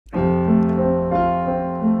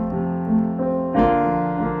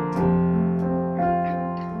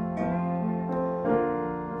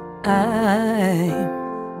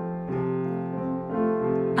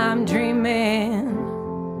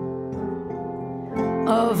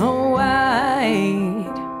of a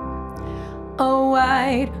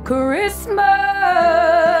white Christmas,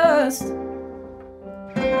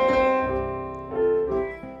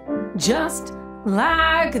 just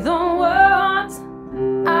like the ones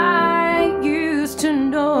I used to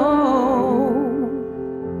know.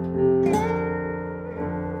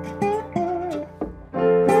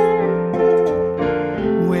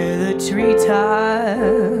 Where the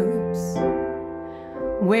treetops,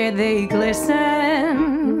 where they glisten,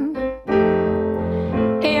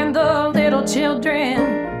 and the little children,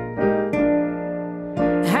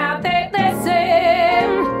 how they listen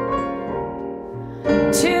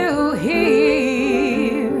to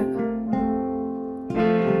hear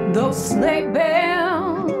those sleigh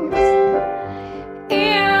bells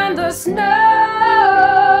in the snow.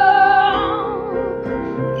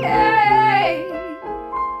 Yeah.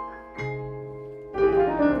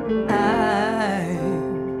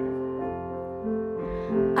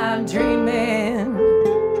 I'm dreaming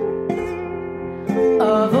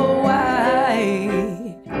of a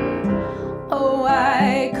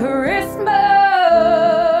white Christmas,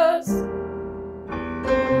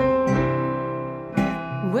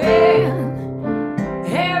 when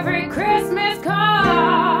every Christmas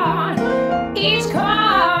card, each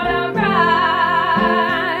card I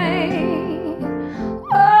write.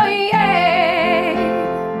 Oh yeah,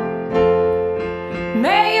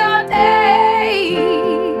 may your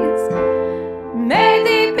days, may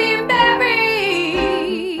they be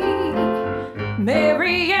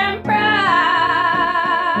merry and bright,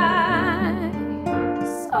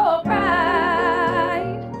 so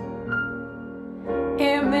bright,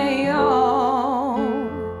 and may all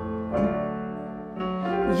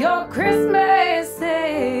your Christmases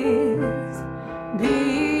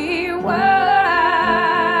be white.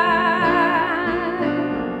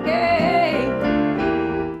 Yeah.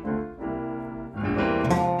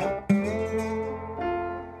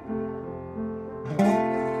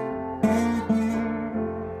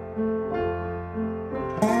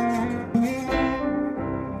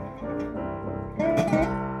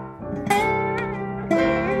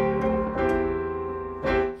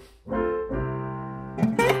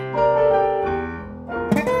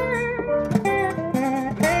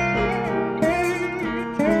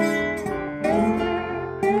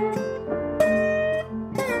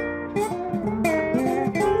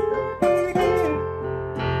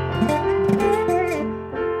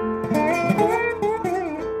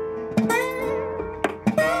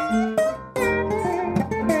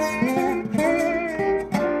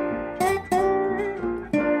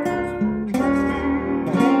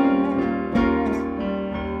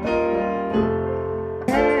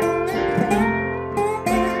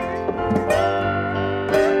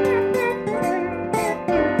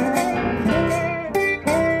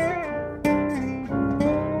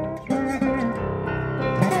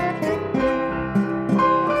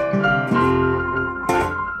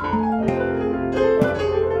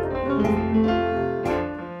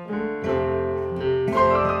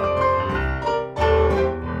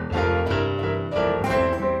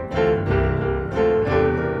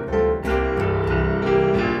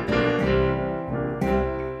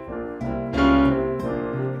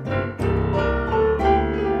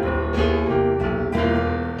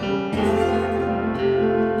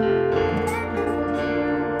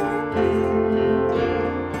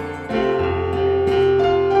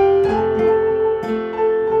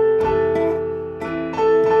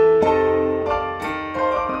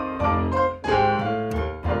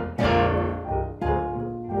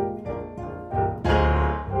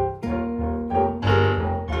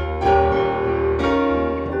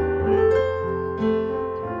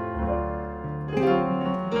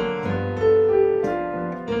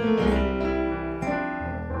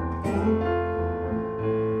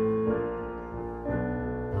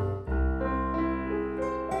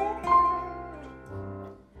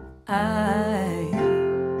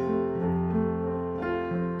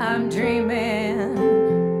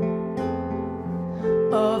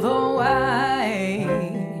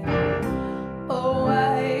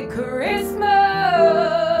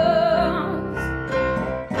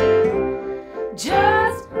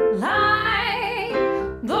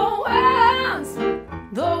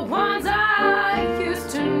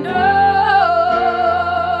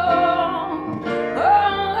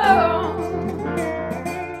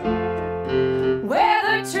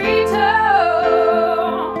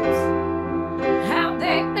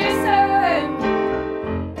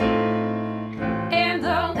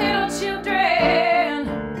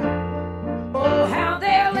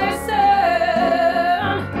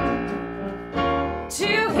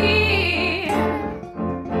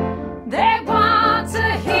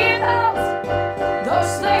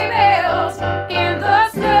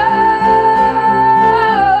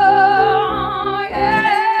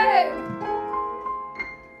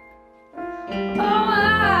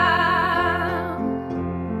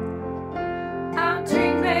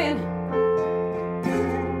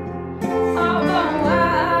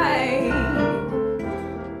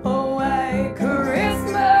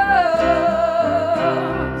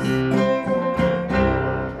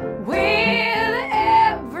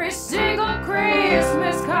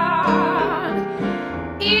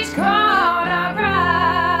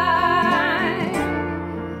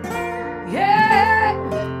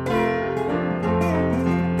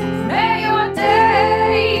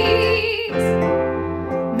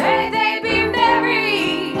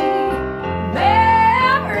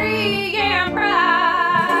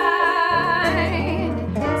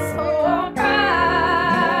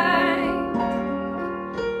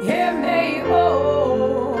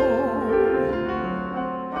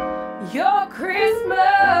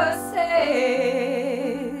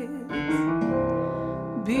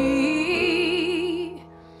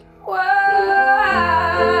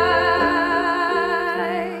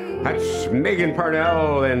 Meghan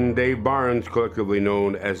Parnell and Dave Barnes, collectively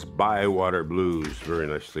known as Bywater Blues. Very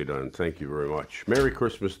nicely done. Thank you very much. Merry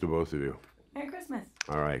Christmas to both of you. Merry Christmas.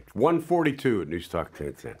 All right. 142 at Newstalk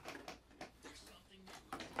 1010.